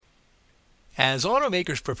As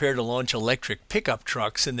automakers prepare to launch electric pickup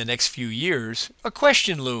trucks in the next few years, a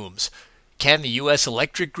question looms. Can the U.S.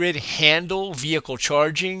 electric grid handle vehicle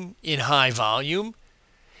charging in high volume?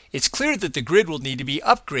 It's clear that the grid will need to be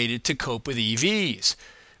upgraded to cope with EVs.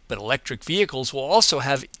 But electric vehicles will also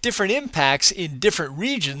have different impacts in different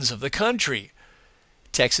regions of the country.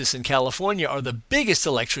 Texas and California are the biggest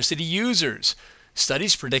electricity users.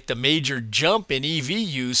 Studies predict a major jump in EV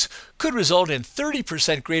use could result in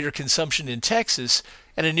 30% greater consumption in Texas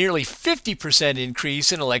and a nearly 50%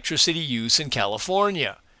 increase in electricity use in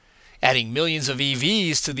California. Adding millions of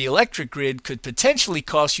EVs to the electric grid could potentially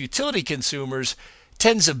cost utility consumers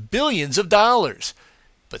tens of billions of dollars,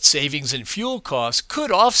 but savings in fuel costs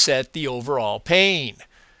could offset the overall pain.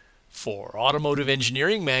 For Automotive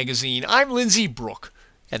Engineering Magazine, I'm Lindsay Brooke,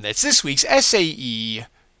 and that's this week's SAE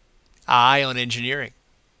Eye on Engineering.